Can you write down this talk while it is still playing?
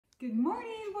Good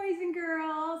morning, boys and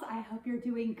girls. I hope you're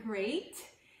doing great.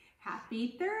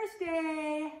 Happy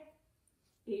Thursday,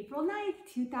 April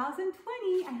 9th,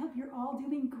 2020. I hope you're all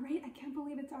doing great. I can't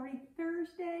believe it's already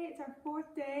Thursday. It's our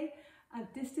 4th day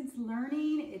of distance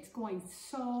learning. It's going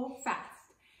so fast.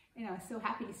 And I was so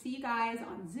happy to see you guys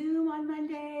on Zoom on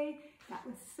Monday. That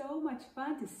was so much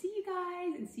fun to see you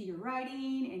guys and see your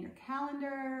writing and your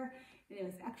calendar. And it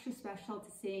was extra special to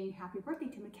sing happy birthday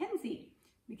to Mackenzie.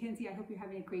 Mackenzie, I hope you're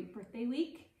having a great birthday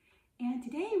week. And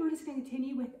today we're just going to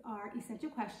continue with our essential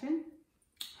question,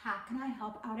 how can I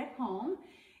help out at home?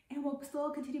 And we'll still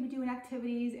continue doing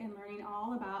activities and learning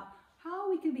all about how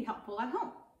we can be helpful at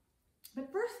home. But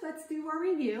first, let's do our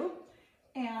review.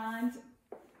 And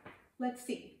let's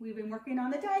see, we've been working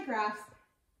on the digraphs,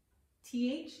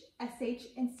 TH, SH,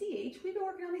 and CH. We've been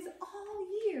working on these all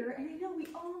year, and I know we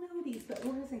all know these, but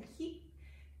we're just going to keep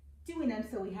doing them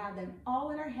so we have them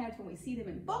all in our heads when we see them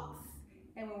in books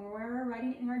and when we're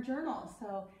writing in our journals.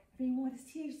 So everyone, what does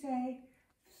TH say?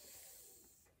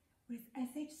 What does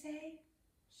SH say?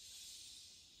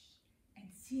 Shh. And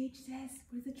CH says,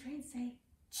 what does the train say?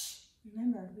 Shh.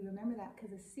 Remember, we remember that because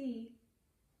the C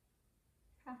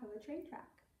is half of the train track,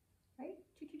 right?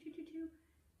 Choo, choo, choo, choo, choo.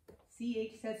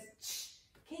 CH says, shh.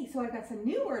 Okay, so I've got some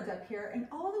new words up here, and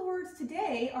all the words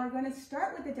today are going to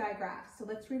start with the digraphs. So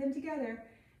let's read them together.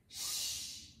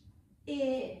 Sh,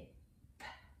 ip,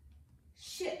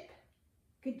 ship.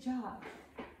 Good job.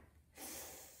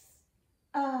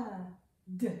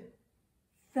 D,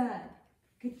 thud.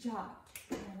 Good job.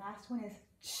 And the last one is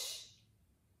ch,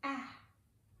 at,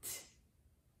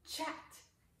 chat.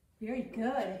 Very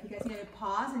good. If you guys need to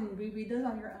pause and reread those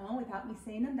on your own without me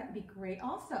saying them, that would be great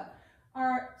also.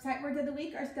 Our sight words of the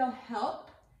week are still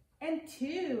help and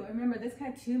to. Remember, this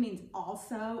kind of to means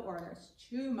also, or there's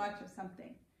too much of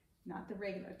something. Not the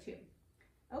regular two.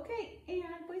 Okay,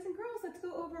 and boys and girls, let's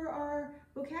go over our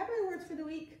vocabulary words for the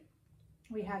week.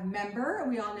 We have member.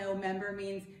 We all know member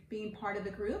means being part of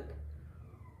the group.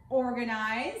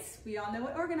 Organize. We all know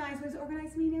what organize. What does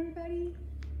organize mean, everybody?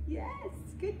 Yes,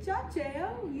 good job,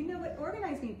 Jo. You know what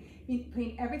organize means. It means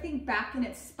putting everything back in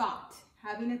its spot,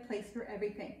 having a place for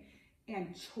everything.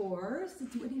 And chores.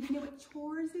 Do any of you know what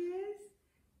chores is?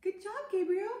 Good job,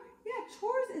 Gabriel. Yeah,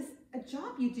 chores is a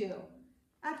job you do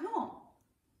at home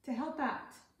to help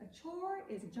out. A chore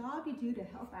is a job you do to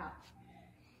help out.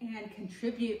 And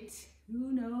contribute.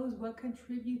 Who knows what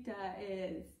contribute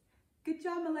is? Good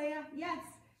job, Malaya. Yes,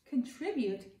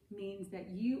 contribute means that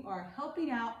you are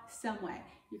helping out some way.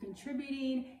 You're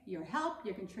contributing your help,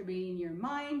 you're contributing your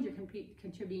mind, you're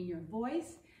contributing your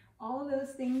voice. All of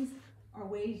those things are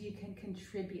ways you can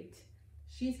contribute.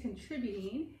 She's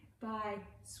contributing by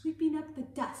sweeping up the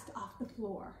dust off the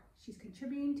floor. She's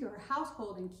contributing to her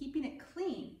household and keeping it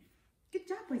clean. Good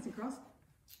job, boys and girls.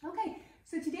 Okay,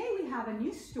 so today we have a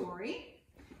new story,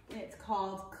 and it's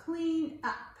called Clean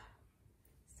Up.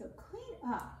 So clean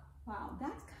up, wow,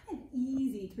 that's kind of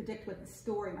easy to predict what the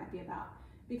story might be about,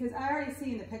 because I already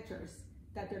see in the pictures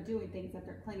that they're doing things that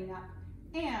they're cleaning up,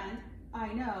 and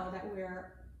I know that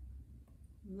we're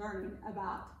learning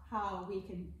about how we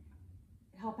can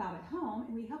help out at home,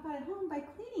 and we help out at home by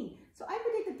cleaning. So I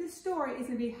predict that this story is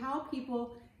going to be how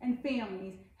people and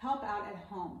families help out at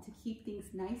home to keep things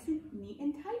nice and neat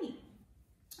and tidy.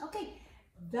 Okay,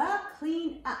 the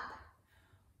clean up.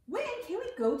 When can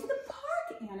we go to the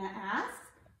park, Anna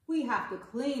asks. We have to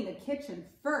clean the kitchen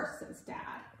first, says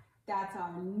Dad. That's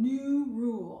our new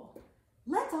rule.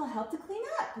 Let's all help to clean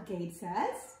up, Gabe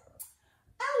says.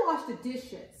 I'll wash the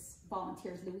dishes,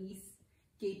 volunteers Louise.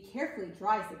 Gabe carefully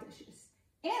dries the dishes.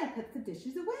 Anna puts the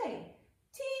dishes away.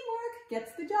 Teamwork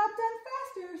gets the job done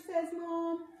faster, says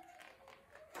Mom.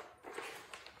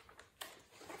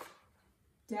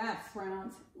 Dad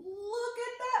frowns. Look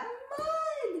at that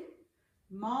mud!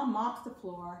 Mom mops the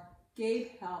floor. Gabe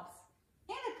helps.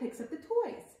 Anna picks up the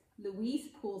toys. Louise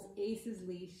pulls Ace's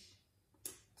leash.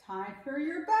 Time for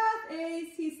your bath,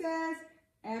 Ace, he says.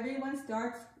 Everyone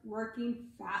starts working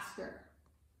faster.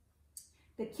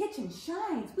 The kitchen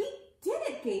shines. We did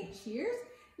it, Gabe cheers.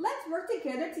 Let's work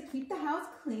together to keep the house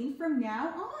clean from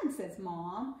now on, says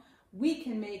Mom. We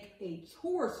can make a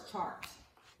chores chart,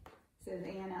 says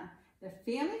Anna. The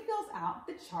family fills out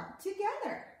the chart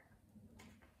together.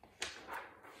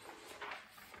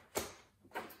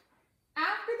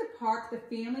 After the park,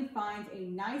 the family finds a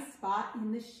nice spot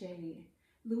in the shade.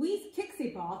 Louise kicks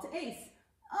a ball to Ace.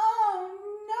 Oh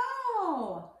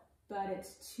no! But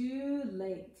it's too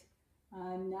late.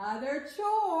 Another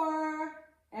chore.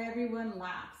 Everyone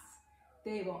laughs.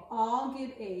 They will all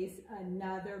give Ace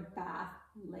another bath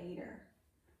later.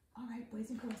 All right, boys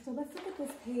and girls, so let's look at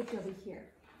this page over here.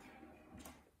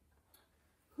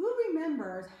 Who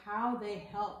remembers how they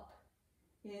help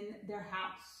in their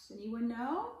house? Anyone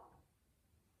know?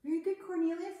 Very good,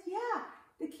 Cornelius. Yeah,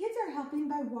 the kids are helping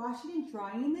by washing and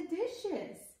drying the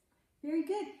dishes. Very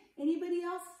good. Anybody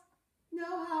else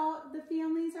know how the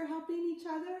families are helping each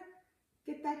other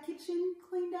get that kitchen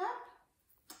cleaned up?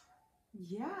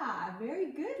 Yeah,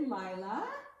 very good, Lila.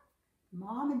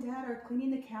 Mom and Dad are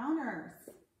cleaning the counters.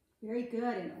 Very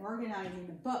good, and organizing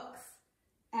the books.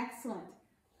 Excellent.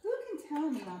 Who can tell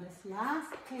me on this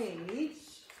last page,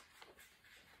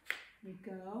 here we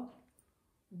go,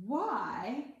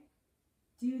 why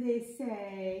do they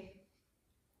say,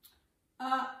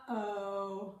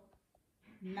 uh-oh,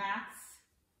 Max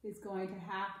is going to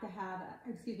have,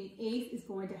 Ace is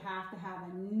going to have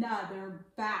another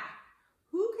bath?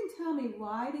 Who can tell me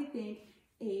why they think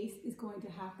Ace is going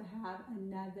to have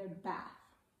another bath?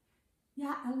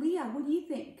 Yeah, Aaliyah, what do you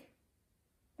think?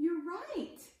 You're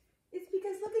right. It's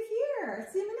because look at here,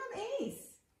 zooming on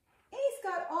Ace. Ace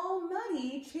got all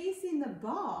muddy chasing the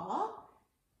ball,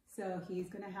 so he's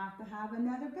going to have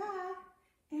another bath.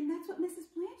 And that's what Mrs.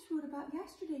 Blanch wrote about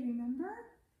yesterday, remember?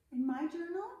 In my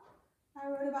journal, I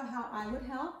wrote about how I would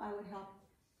help. I would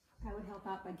help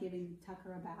out by giving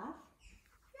Tucker a bath.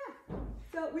 Yeah,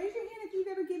 so raise your hand if you've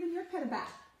ever given your pet a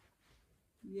bath.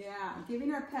 Yeah,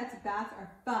 giving our pets baths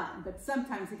are fun, but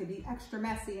sometimes it can be extra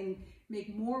messy and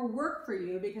make more work for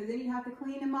you because then you have to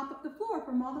clean and mop up the floor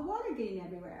from all the water getting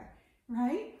everywhere,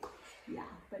 right? Yeah,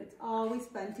 but it's always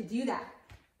fun to do that.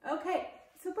 Okay,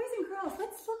 so boys and girls,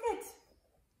 let's look at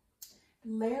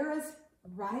Lara's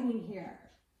writing here.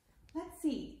 Let's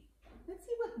see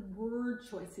what word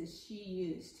choices she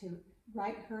used to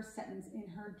write her sentence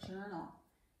in her journal.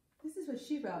 This is what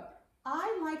she wrote.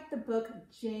 I like the book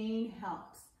Jane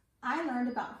Helps. I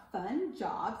learned about fun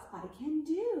jobs I can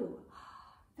do.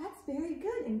 That's very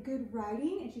good and good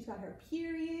writing. And she's got her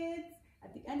periods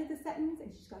at the end of the sentence,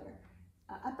 and she's got her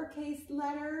uppercase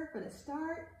letter for the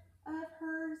start of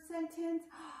her sentence.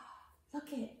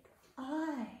 Look at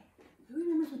I. Who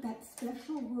remembers what that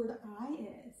special word I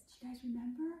is? Do you guys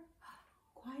remember?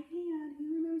 Quiet hand.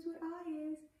 Who remembers what I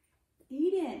is?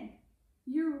 Aiden.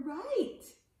 You're right.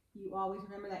 You always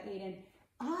remember that, Aiden.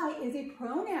 I is a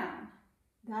pronoun.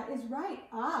 That is right.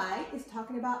 I is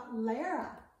talking about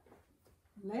Lara.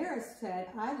 Lara said,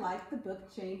 I like the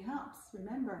book Jane Helps.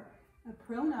 Remember, a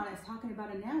pronoun is talking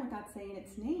about a noun without saying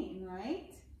its name,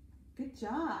 right? Good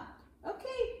job.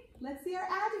 Okay, let's see our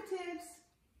adjectives.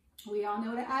 We all know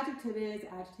what an adjective is.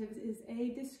 Adjective is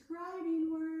a describing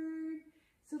word.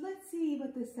 So let's see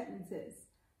what this sentence is.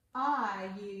 I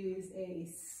use a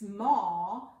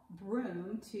small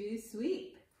broom to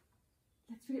sweep.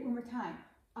 Let's read it one more time.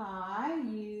 I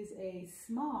use a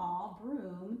small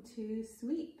broom to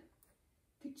sweep.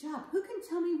 Good job. Who can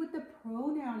tell me what the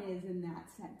pronoun is in that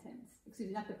sentence? Excuse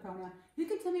me, not the pronoun. Who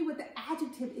can tell me what the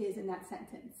adjective is in that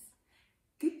sentence?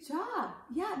 Good job.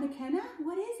 Yeah, McKenna,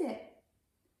 what is it?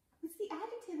 What's the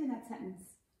adjective in that sentence?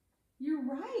 You're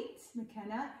right,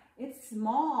 McKenna. It's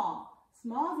small.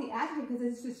 Small is the adjective because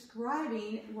it's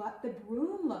describing what the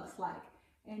broom looks like.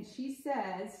 And she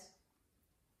says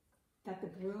that the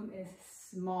broom is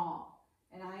small.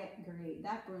 And I agree,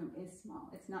 that broom is small.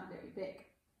 It's not very big.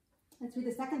 Let's read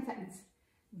the second sentence.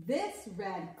 This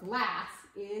red glass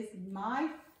is my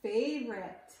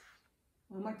favorite.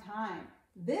 One more time.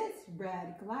 This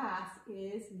red glass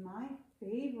is my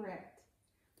favorite.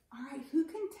 All right, who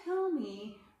can tell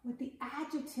me what the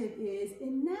adjective is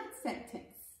in that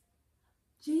sentence?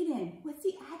 Jaden, what's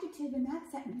the adjective in that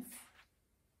sentence?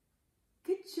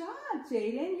 Good job,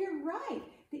 Jaden. You're right.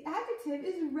 The adjective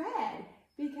is red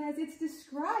because it's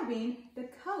describing the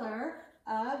color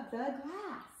of the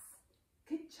glass.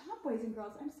 Good job, boys and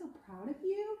girls. I'm so proud of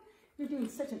you. You're doing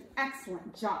such an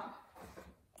excellent job.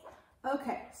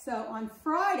 Okay, so on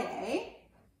Friday,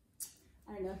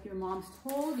 I don't know if your mom's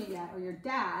told you yet or your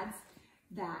dad's,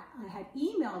 that I had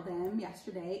emailed them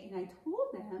yesterday and I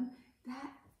told them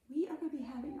that we are going to be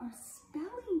having our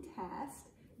spelling test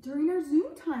during our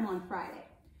Zoom time on Friday.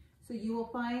 So you will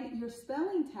find your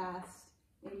spelling test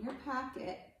in your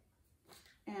packet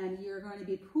and you're going to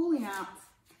be pulling out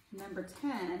number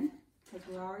 10 because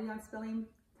we're already on spelling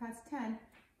test 10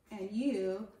 and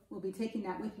you will be taking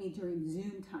that with me during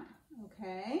Zoom time,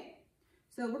 okay?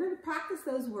 So we're going to practice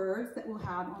those words that we'll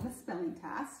have on the spelling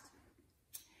test.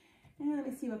 And let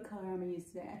me see what color I'm going to use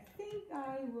today. I think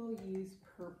I will use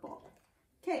purple.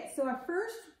 Okay, so our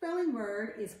first spelling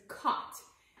word is caught.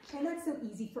 And that's so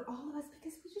easy for all of us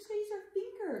because we're just going to use our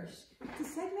fingers to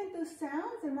segment those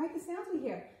sounds and write the sounds we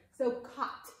hear. So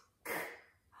caught.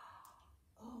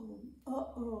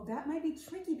 Oh, that might be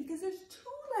tricky because there's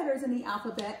 2 letters in the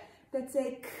alphabet that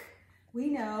say k. We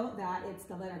know that it's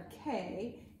the letter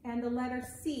K and the letter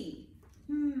C.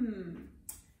 I'm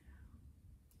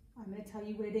going to tell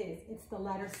you what it is. It's the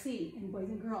letter C in boys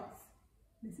and girls.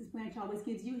 Mrs. Blanch always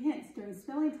gives you hints during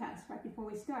spelling tests right before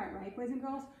we start, right, boys and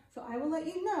girls? So I will let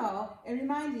you know and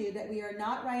remind you that we are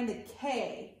not writing the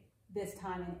K this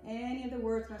time in any of the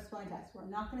words in our spelling test. We're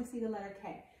not going to see the letter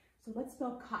K. So let's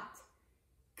spell cut.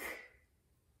 K,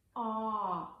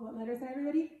 ah. What letter is that,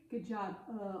 everybody? Good job.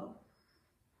 O.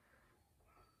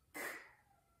 K,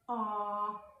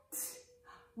 ah, t.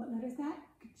 What letter is that?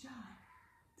 Good job.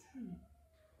 T.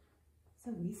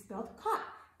 So we spelled cut.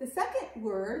 The second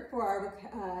word for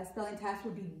our spelling test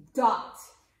would be dot.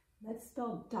 Let's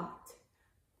spell dot.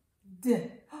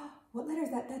 D. What letter is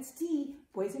that? That's D.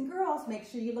 Boys and girls, make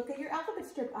sure you look at your alphabet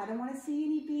strip. I don't want to see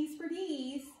any B's for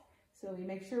D's. So we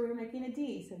make sure we're making a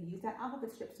D. So use that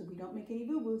alphabet strip so we don't make any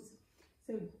boo-boos.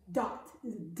 So dot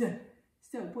is D.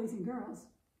 So boys and girls,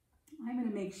 I'm going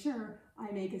to make sure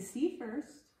I make a C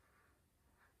first.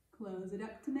 Close it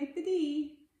up to make the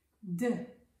D. D.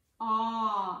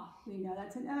 Ah. We know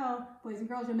that's an O. Boys and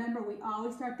girls, remember we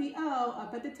always start the O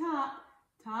up at the top.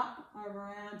 Top,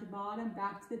 around to bottom,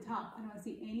 back to the top. I don't want to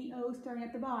see any O starting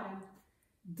at the bottom.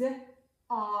 D,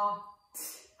 A, T.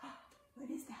 What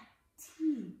is that?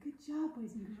 T. Good job,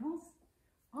 boys and girls.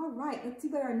 All right, let's see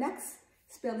what our next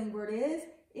spelling word is.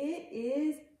 It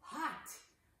is hot.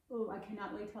 Oh, I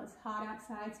cannot wait till it's hot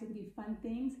outside so we can do fun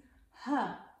things.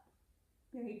 Huh.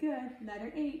 Very good.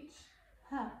 Letter H.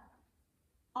 Huh.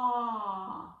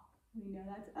 Ah. We know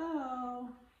that's O.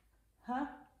 Huh.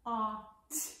 Ah.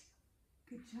 T.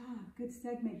 Good job. Good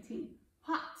segmenting.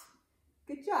 Hot.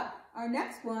 Good job. Our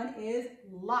next one is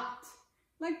lot.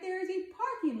 Like there is a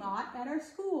parking lot at our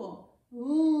school.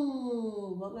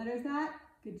 Ooh. What letter is that?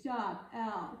 Good job.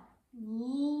 L.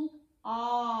 L.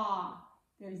 Ah.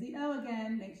 There's the O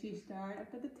again. Make sure you start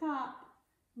up at the top.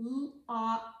 L.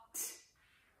 Ah. T.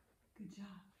 Good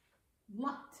job.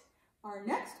 Lot. Our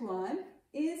next one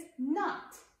is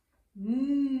not.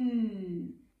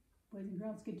 Boys and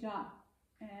girls, good job.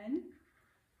 N.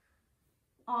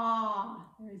 Ah,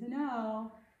 there's an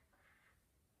O.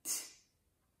 T.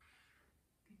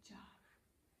 Good job.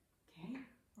 Okay,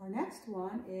 our next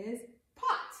one is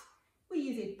pot. We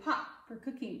use a pot for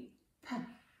cooking. Pot.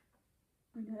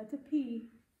 We know that's a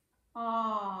P.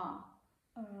 Ah.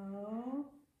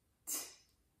 O. T.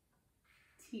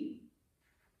 T.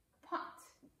 Pot.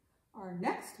 Our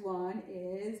next one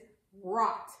is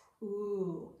rot.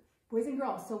 Ooh. Boys and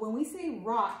girls, so when we say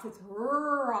rot, it's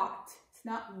rot. It's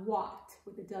not what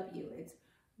with a W. It's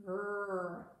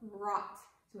rot.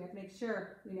 So we have to make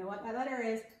sure we know what that letter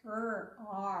is.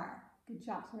 R. Good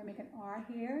job. So we're going to make an R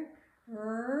here.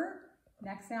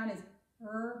 Next sound is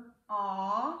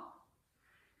ah.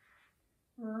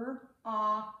 T.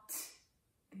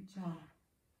 Good job.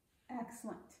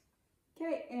 Excellent.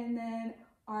 Okay, and then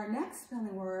our next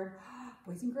spelling word,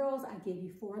 boys and girls, I gave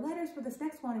you 4 letters for this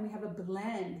next one, and we have a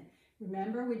blend.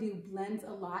 Remember, we do blends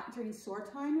a lot during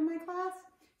sort time in my class.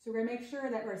 So we're going to make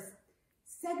sure that we're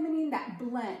segmenting that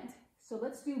blend. So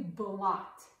let's do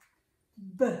blot.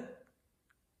 B.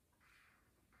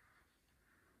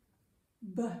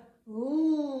 B.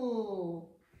 Ooh.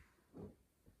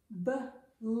 B.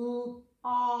 Ooh.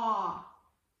 Ah.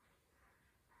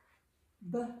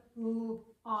 B. Ooh.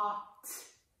 Ah. T.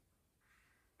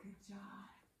 Good job.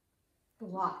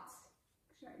 Blot.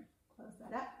 Make sure I close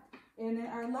that up. And then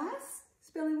our last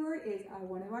spelling word is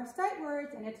one of our sight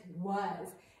words, and it's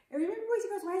was. And remember, boys and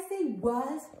girls, when I say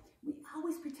was, we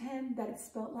always pretend that it's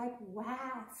spelled like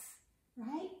was,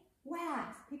 right?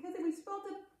 Was. Because if we spelled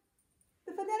it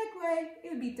the phonetic way,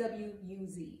 it would be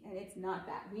W-U-Z, and it's not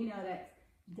that. We know that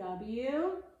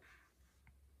W-A-S.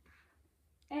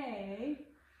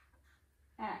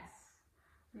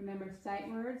 Remember, sight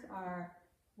words are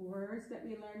words that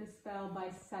we learn to spell by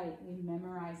sight. We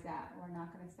memorize that. We're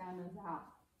not going to sound those out.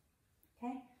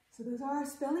 Okay? So those are our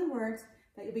spelling words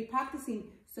that you'll be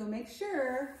practicing. So make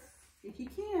sure, if you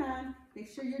can, make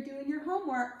sure you're doing your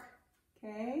homework.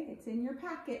 Okay? It's in your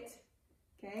packet.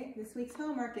 Okay? This week's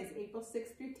homework is April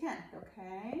 6th through 10th.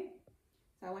 Okay?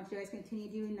 So I want you guys to continue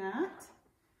doing that.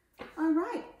 All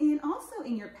right. And also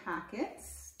in your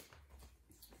packets,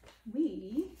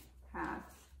 we have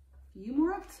a few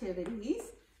more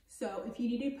activities. So if you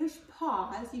need to push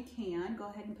pause, you can. Go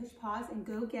ahead and push pause and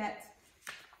go get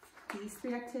these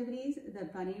 3 activities. The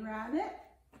bunny rabbit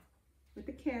with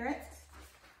the carrot,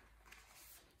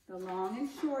 the long and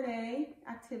short A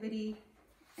activity,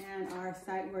 and our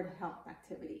sight word help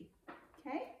activity.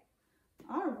 Okay?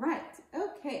 All right.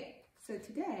 Okay. So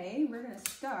today we're going to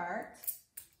start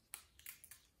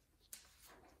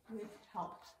with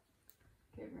help.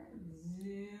 Okay, we're gonna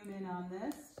zoom in on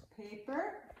this paper.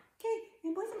 Okay,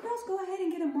 and boys and girls, go ahead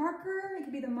and get a marker. It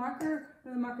could be the marker,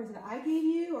 one of the markers that I gave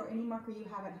you, or any marker you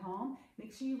have at home.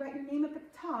 Make sure you write your name up at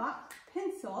the top.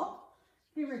 Pencil.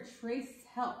 Okay, we're gonna trace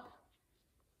help.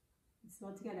 Let's spell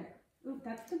it together. Ooh,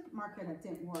 that's the marker that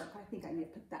didn't work. I think I need to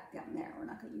put that down there. We're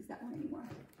not gonna use that one anymore.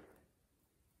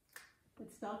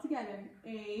 Let's spell it together.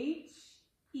 H-E-L-P.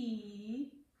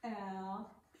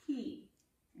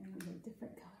 And we have a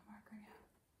different color marker now.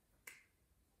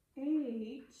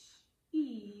 H-E-L-P.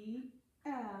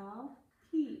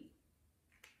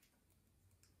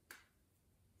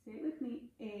 Say it with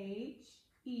me.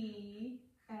 H-E-L-P.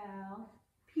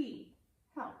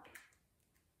 Help.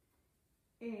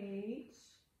 H-E-L-P.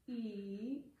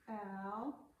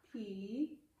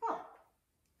 Help.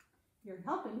 You're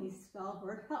helping me spell the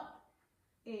word help.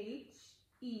 H-E-L-P.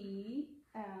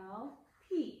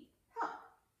 Help.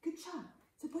 Good job.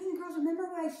 So boys and girls, remember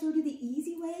when I showed you the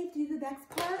easy way to do the next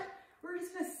part? We're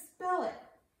just going to spell it.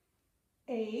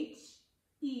 H-E-L-P.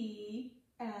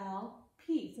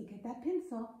 So get that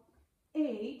pencil.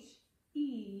 H-E-L-P.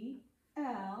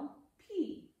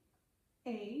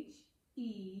 H-E-L-P.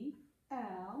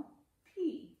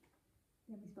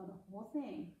 Let me spell the whole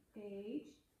thing. H-E-L-P.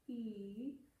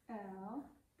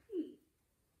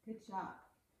 Good job.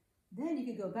 Then you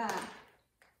could go back,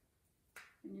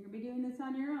 and you're going to be doing this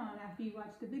on your own after you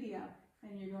watch the video,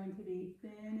 and you're going to be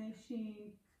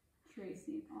finishing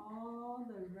tracing all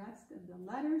the rest of the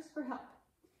letters for help.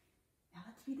 Now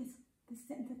let's read this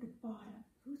sentence at the bottom.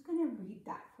 Who's going to read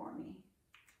that for me?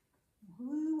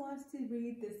 Who wants to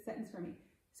read this sentence for me?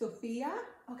 Sophia?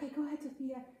 Okay, go ahead,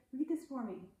 Sophia. Read this for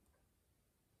me.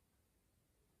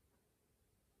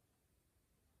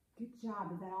 Good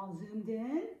job. Is that all zoomed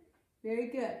in? Very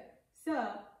good.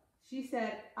 So she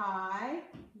said, I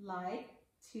like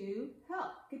to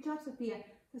help. Good job, Sophia.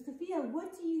 So Sophia, how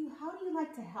do you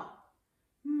like to help?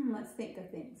 Let's think of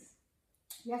things.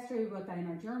 Yesterday we wrote that in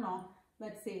our journal.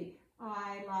 Let's see.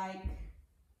 I like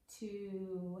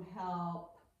to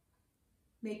help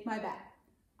make my bed.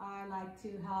 I like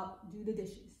to help do the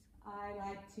dishes. I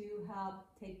like to help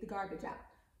take the garbage out.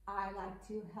 I like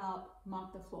to help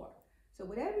mop the floor. So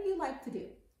whatever you like to do.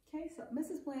 Okay, so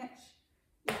Mrs. Blanch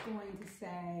is going to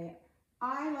say,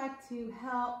 I like to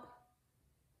help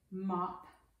mop.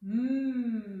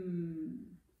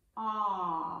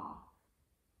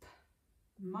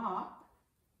 Mop.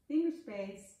 Finger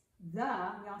space. We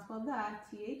all spell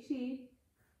the, T-H-E.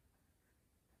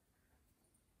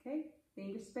 Okay,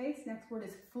 finger space. Next word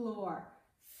is floor.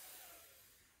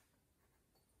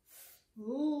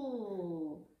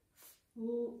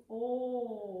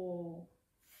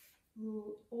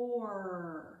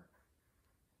 Or.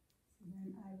 And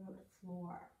then I wrote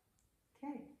floor.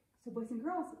 Okay, so boys and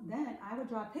girls, then I would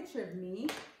draw a picture of me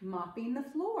mopping the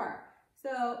floor.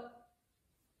 So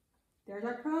there's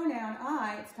our pronoun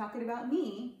I, it's talking about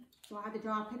me. So I have to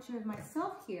draw a picture of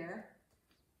myself here.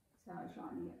 So I was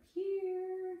drawing me up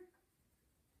here.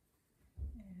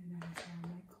 And I draw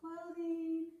my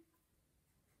clothing.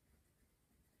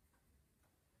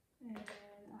 And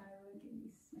I would give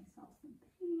myself some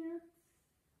pants.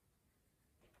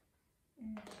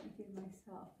 And I give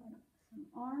myself some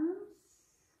arms.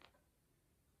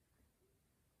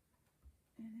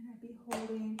 And then I'd be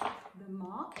holding the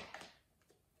mop.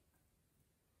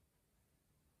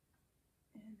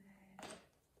 And then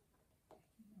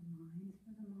making a line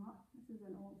for the mop. This is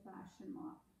an old-fashioned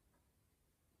mop.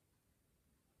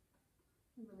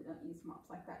 I really don't use mops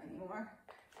like that anymore.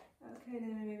 Okay,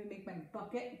 then I maybe make my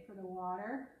bucket for the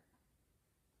water.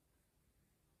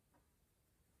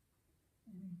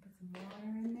 And then put some water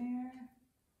in there.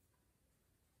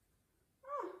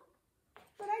 Oh,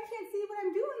 but I can't see what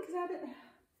I'm doing because I haven't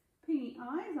put any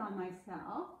eyes on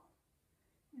myself.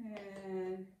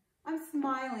 And I'm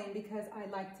smiling because I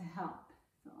like to help.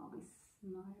 So I'll be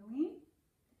smiling.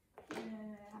 And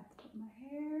I have to put my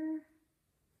hair.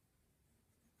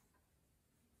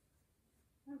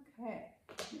 Okay,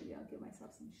 maybe I'll give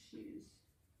myself some shoes.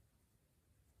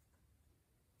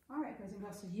 All right, boys and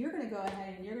girls, so you're going to go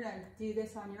ahead and you're going to do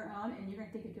this on your own, and you're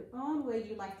going to think of your own way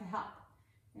you like to help.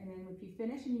 And then if you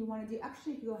finish and you want to do,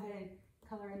 actually, you can go ahead and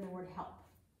color in the word help.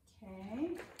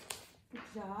 Okay, good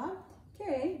job.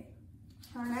 Okay,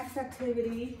 our next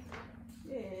activity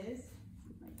is,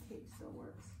 if my tape still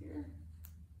works here.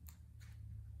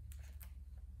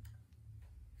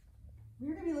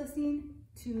 We're going to be listening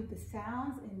to the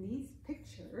sounds in these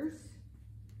pictures,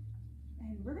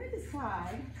 and we're going to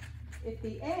decide if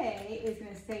the A is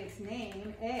going to say its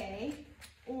name, A,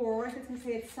 or if it's going to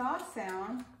say its soft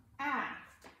sound, ah.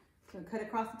 So cut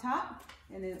across the top,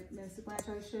 and then Mrs. Blanch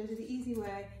always shows you the easy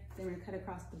way. Then we're gonna cut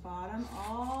across the bottom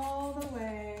all the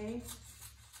way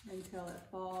until it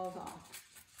falls off.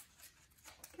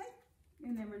 Okay,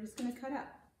 and then we're just gonna cut up.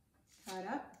 Cut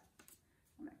up.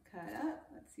 I'm gonna cut up.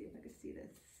 Let's see if I can see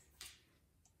this.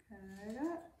 Cut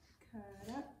up, cut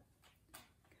up,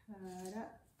 cut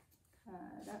up,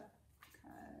 cut up,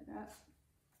 cut up,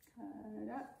 cut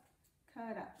up,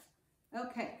 cut up.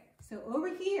 Okay, so over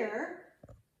here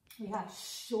we have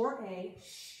short A.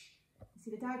 Shh. You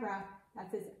see the diagram? That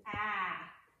says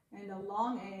ah, and the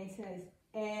long A says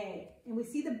A, and we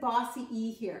see the bossy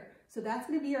E here. So that's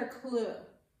going to be our clue.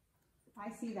 I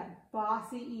see that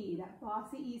bossy E. That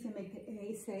bossy E is going to make the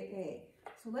A say A.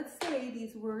 So let's say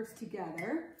these words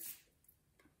together.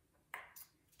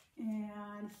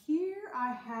 And here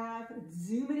I have,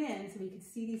 zoom it in so we can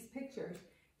see these pictures.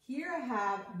 Here I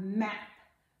have map.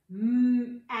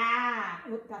 Ah.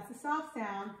 Oh, that's the soft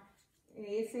sound. A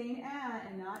is saying ah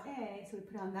and not A, so we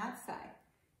put it on that side.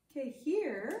 Okay,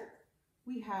 here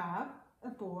we have a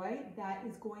boy that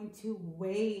is going to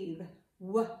wave.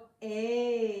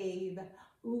 Wave.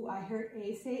 Ooh, I heard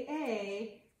A say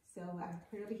A, so I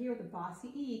put it over here with the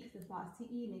bossy E, because the bossy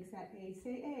E makes that A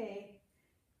say A.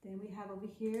 Then we have over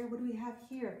here, what do we have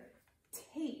here?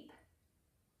 Tape.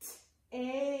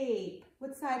 Tape.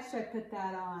 What side should I put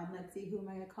that on? Let's see, who am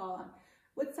I going to call on?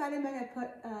 What side am I going to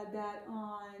put that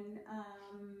on?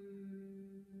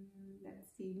 Let's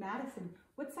see, Madison.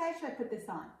 What side should I put this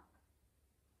on?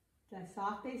 The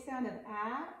soft A sound of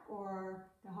A or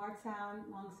the hard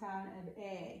sound, long sound of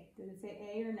A? Does it say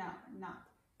A or no? Not.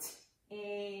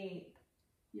 Ape.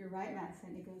 You're right,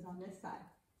 Madison. It goes on this side.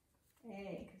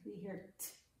 A, because we hear T.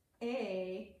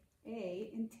 A,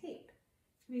 and tape.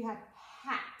 So we have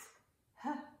hat,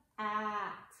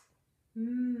 at.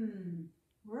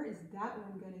 Where is that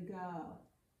one going to go?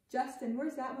 Justin,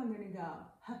 where's that one going to go?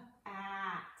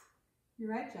 At.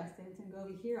 You're right, Justin. It's going to go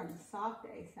over here on the soft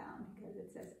A sound because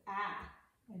it says A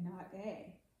and not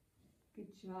A.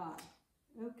 Good job.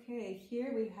 Okay,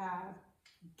 here we have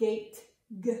gate,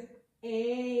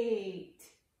 G-8.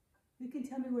 Who can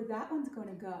tell me where that one's going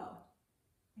to go?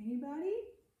 Anybody?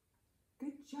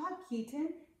 Good job,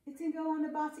 Keaton. It's going to go on the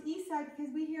bossy E side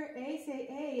because we hear A say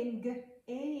A and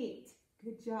G-8.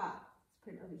 Good job. Let's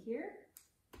put it over here.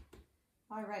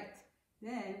 All right.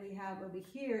 Then we have over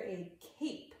here a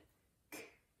cape.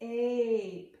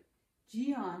 Ape.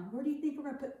 Gian, where do you think we're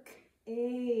going to put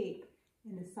ape?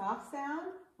 In the soft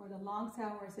sound or the long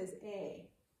sound where it says A?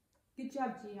 Good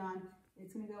job, Gian.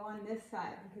 It's going to go on this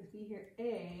side because we hear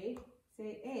A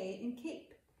say A in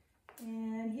cape.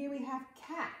 And here we have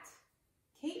cat.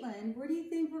 Caitlin, where do you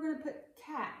think we're going to put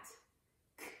cat?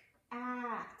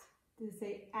 At. Does it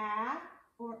say A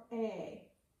or A?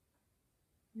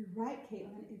 You're right,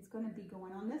 Caitlin. It's going to be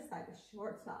going on this side, the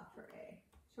short sound for A.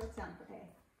 Short sound for A.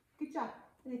 Good job.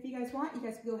 And if you guys want, you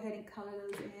guys can go ahead and color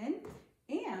those in.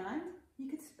 And you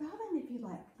could spell them if you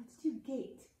like. Let's do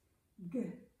gate.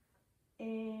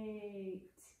 G-8.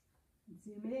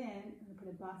 Zoom it in. I'm going to put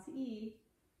a bossy E.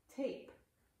 Tape.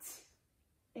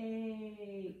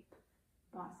 T-ape.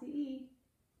 Bossy E.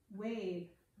 Wave.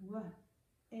 W-ave.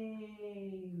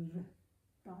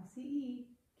 Bossy E.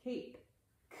 Cape.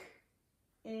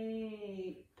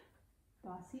 K-ape.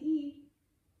 Bossy E.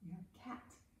 We have cat.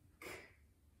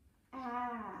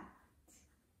 K-at.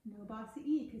 No bossy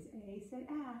E because A said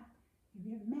A. Here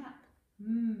we have map.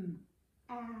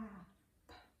 App.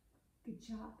 Good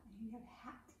job. And here we have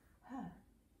hat.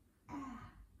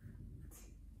 At.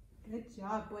 Good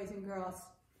job, boys and girls.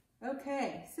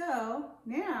 Okay, so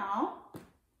now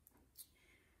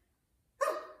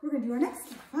we're going to do our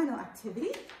next final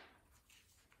activity.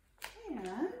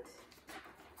 And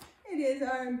it is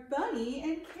our bunny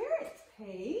and carrots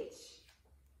page.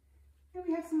 And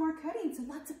we have some more cutting. So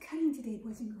lots of cutting today,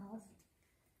 boys and girls.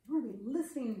 We're going to be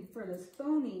listening for those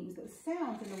phonemes, those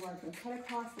sounds in the word. We'll cut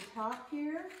across the top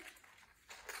here.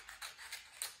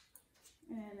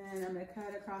 And then I'm going to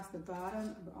cut across the bottom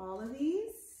of all of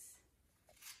these.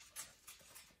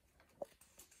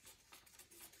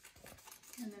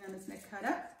 And then I'm just going to cut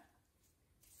up.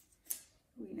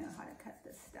 We know how to cut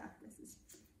this stuff. This is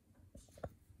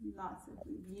lots of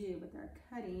review with our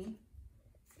cutting.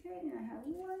 Okay, and I have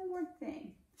one more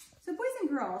thing. So boys and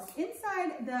girls,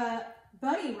 inside the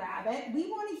bunny rabbit, we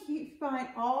want to find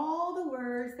all the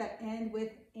words that end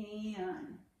with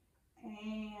an.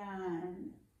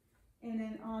 And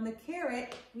then on the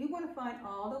carrot, we want to find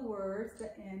all the words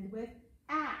that end with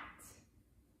at.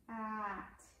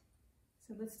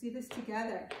 So let's do this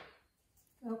together.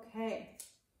 Okay.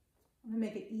 I'm going to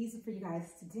make it easy for you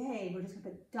guys today. We're just going to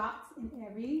put dots in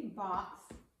every box.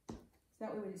 So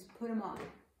that way we just put them on.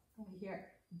 Over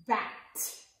here. Bat.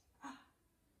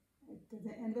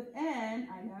 Doesn't end with N.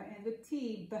 I know it ends with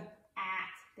T, but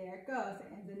at. There it goes. It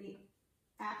ends in the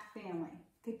at family.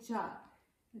 Good job.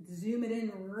 Let's zoom it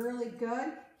in really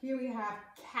good. Here we have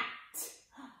cat.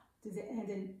 Does it end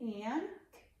in an?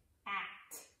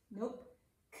 At. Nope.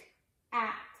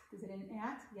 At. Does it end in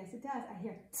at? Yes, it does. I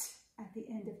hear t at the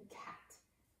end of cat.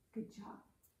 Good job.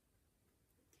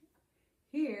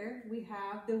 Here we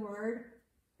have the word,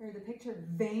 or the picture,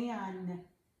 van.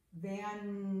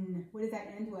 Van. What does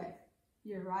that end with?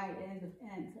 You're right, it ends with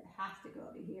N, so it has to go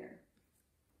over here.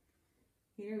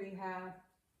 Here we have,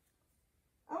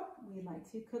 oh, we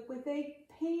like to cook with a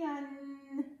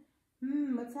pan.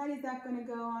 What side is that going to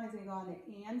go on? Is it going to go on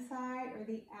the and side or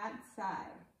the at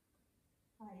side?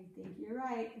 I think you're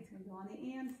right. It's going to go on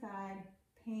the and side.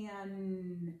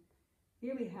 Pan.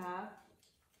 Here we have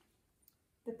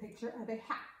the picture of a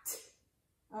hat.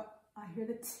 Oh, I hear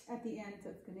the T at the end, so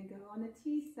it's going to go on the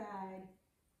T side.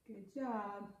 Good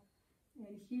job.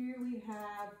 And here we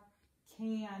have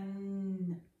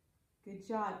can. Good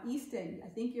job. Easton, I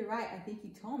think you're right. I think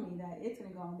you told me that it's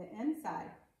going to go on the N side.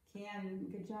 Can.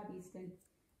 Good job, Easton.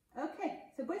 Okay,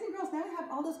 so boys and girls, now we have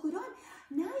all those glued on.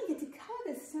 Now you get to color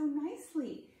this so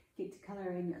nicely. You get to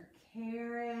color in your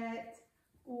carrot,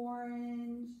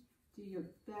 orange, do your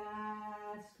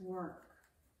best work.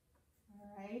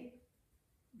 All right,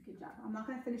 good job. I'm not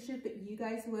going to finish it, but you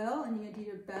guys will, and you're going to do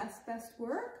your best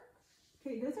work.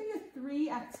 Okay, those are your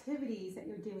 3 activities that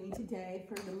you're doing today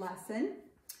for the lesson.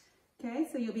 Okay,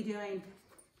 so you'll be doing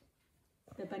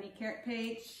the bunny carrot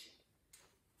page,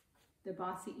 the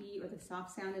bossy E or the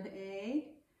soft sound of A,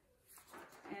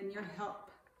 and your help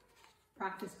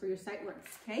practice for your sight words,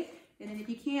 okay? And then if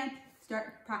you can't,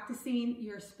 start practicing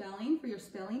your spelling for your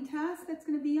spelling test. That's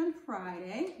going to be on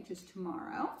Friday, which is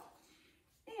tomorrow.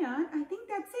 And I think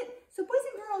that's it. So boys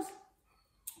and girls,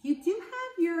 you do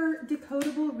have your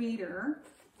decodable reader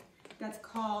that's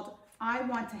called I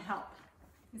Want to Help.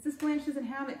 Mrs. Blanch doesn't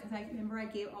have it because I remember I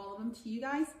gave all of them to you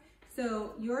guys.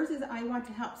 So yours is I Want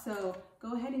to Help. So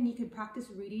go ahead and you can practice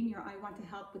reading your I Want to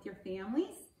Help with your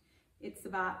families. It's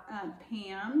about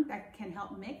Pam that can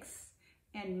help mix,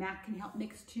 and Matt can help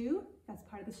mix too. That's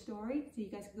part of the story. So you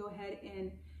guys can go ahead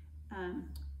and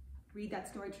read that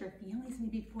story to your families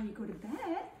maybe before you go to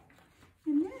bed.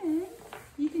 And then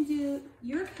you can do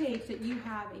your page that you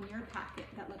have in your packet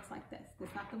that looks like this.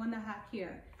 It's not the one that I have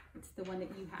here. It's the one that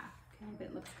you have. Okay, but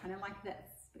it looks kind of like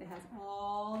this. But it has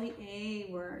all the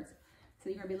A words. So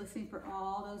you're going to be listening for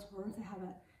all those words that have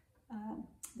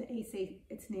the A say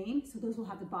its name. So those will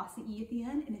have the bossy E at the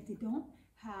end. And if they don't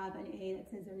have an A that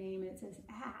says their name and it says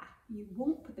you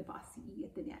won't put the bossy E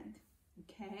at the end.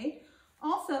 Okay.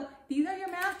 Also, these are your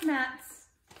math mats.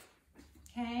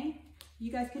 Okay.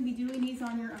 You guys can be doing these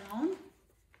on your own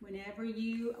whenever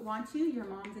you want to. Your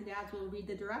moms and dads will read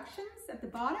the directions at the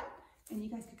bottom, and you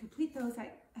guys can complete those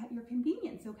at your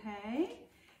convenience, okay?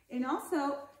 And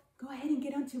also, go ahead and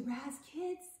get onto Raz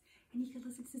Kids, and you can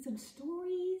listen to some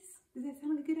stories. Does that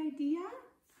sound like a good idea?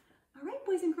 All right,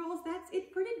 boys and girls, that's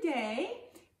it for today.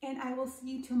 And I will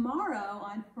see you tomorrow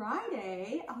on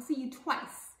Friday. I'll see you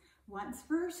twice. Once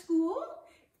for school,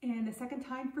 and the second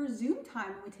time for Zoom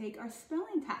time when we take our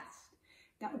spelling test.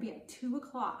 That would be at 2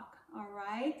 o'clock, all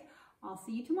right? I'll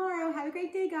see you tomorrow. Have a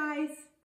great day, guys.